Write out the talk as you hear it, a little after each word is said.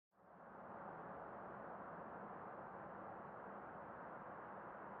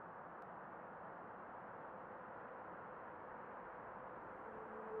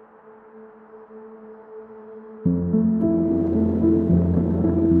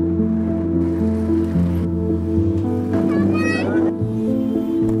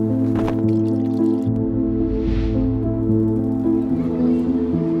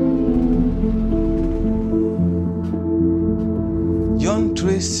John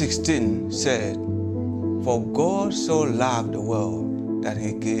 3:16 said, "For God so loved the world that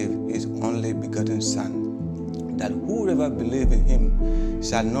he gave his only begotten Son, that whoever believes in him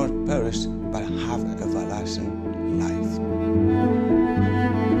shall not perish but have everlasting life."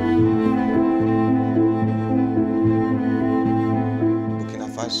 Burkina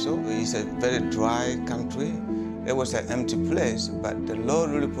Faso is a very dry country. It was an empty place, but the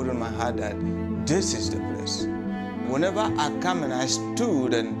Lord really put in my heart that this is the place. Whenever I come and I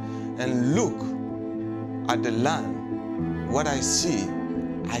stood and look at the land, what I see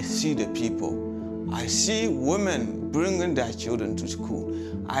the people. I see women bringing their children to school.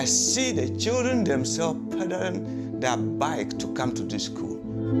 I see the children themselves pedaling their bike to come to this school.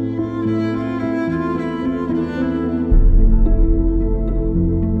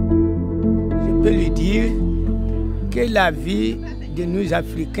 Je peux lui dire que la vie de nous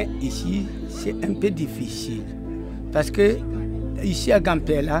Africains ici, c'est un peu difficile. Parce que ici à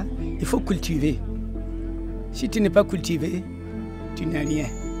Gampela, il faut cultiver. Si tu n'es pas cultivé, tu n'as rien.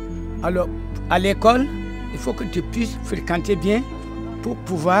 Alors, à l'école, il faut que tu puisses fréquenter bien pour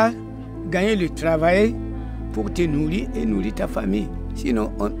pouvoir gagner le travail, pour te nourrir et nourrir ta famille.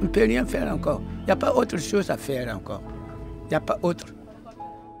 Sinon, on ne peut rien faire encore. Il n'y a pas autre chose à faire encore. Il n'y a pas autre.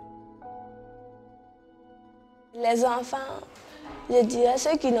 Les enfants, je dirais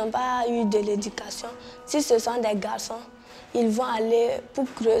ceux qui n'ont pas eu de l'éducation, si ce sont des garçons, ils vont aller pour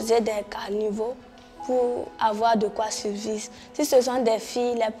creuser des caniveaux pour avoir de quoi survivre. Si ce sont des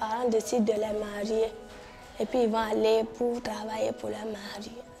filles, les parents décident de les marier et puis ils vont aller pour travailler pour les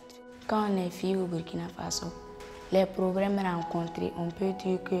marier. Quand on est fille au Burkina Faso, les problèmes rencontrés, on peut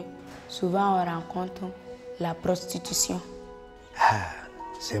dire que souvent on rencontre la prostitution.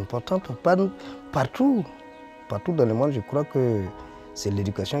 C'est important partout. Partout dans le monde, je crois que c'est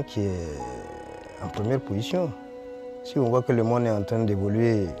l'éducation qui est en première position. Si on voit que le monde est en train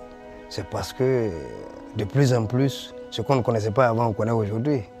d'évoluer, c'est parce que de plus en plus, ce qu'on ne connaissait pas avant, on connaît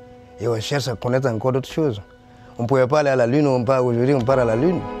aujourd'hui. Et on cherche à connaître encore d'autres choses. On ne pouvait pas aller à la Lune, aujourd'hui on part à la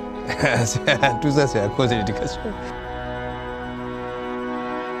Lune. Tout ça, c'est à cause de l'éducation.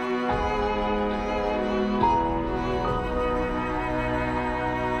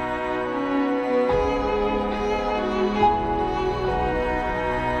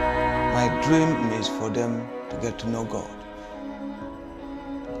 My dream is for them to get to know God.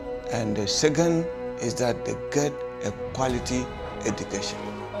 And the second is that they get a quality education.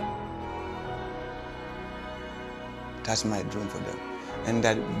 That's my dream for them. And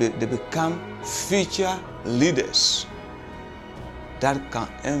that they become future leaders that can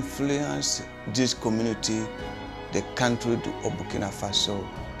influence this community, the country of Burkina Faso,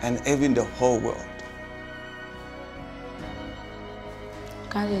 and even the whole world.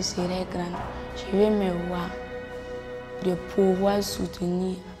 Quand je serai grande, je vais me voir de pouvoir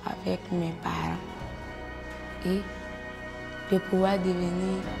soutenir avec mes parents et de pouvoir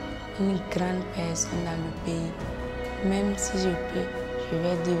devenir une grande personne dans le pays. Même si je peux, je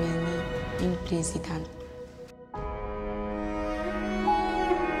vais devenir une présidente.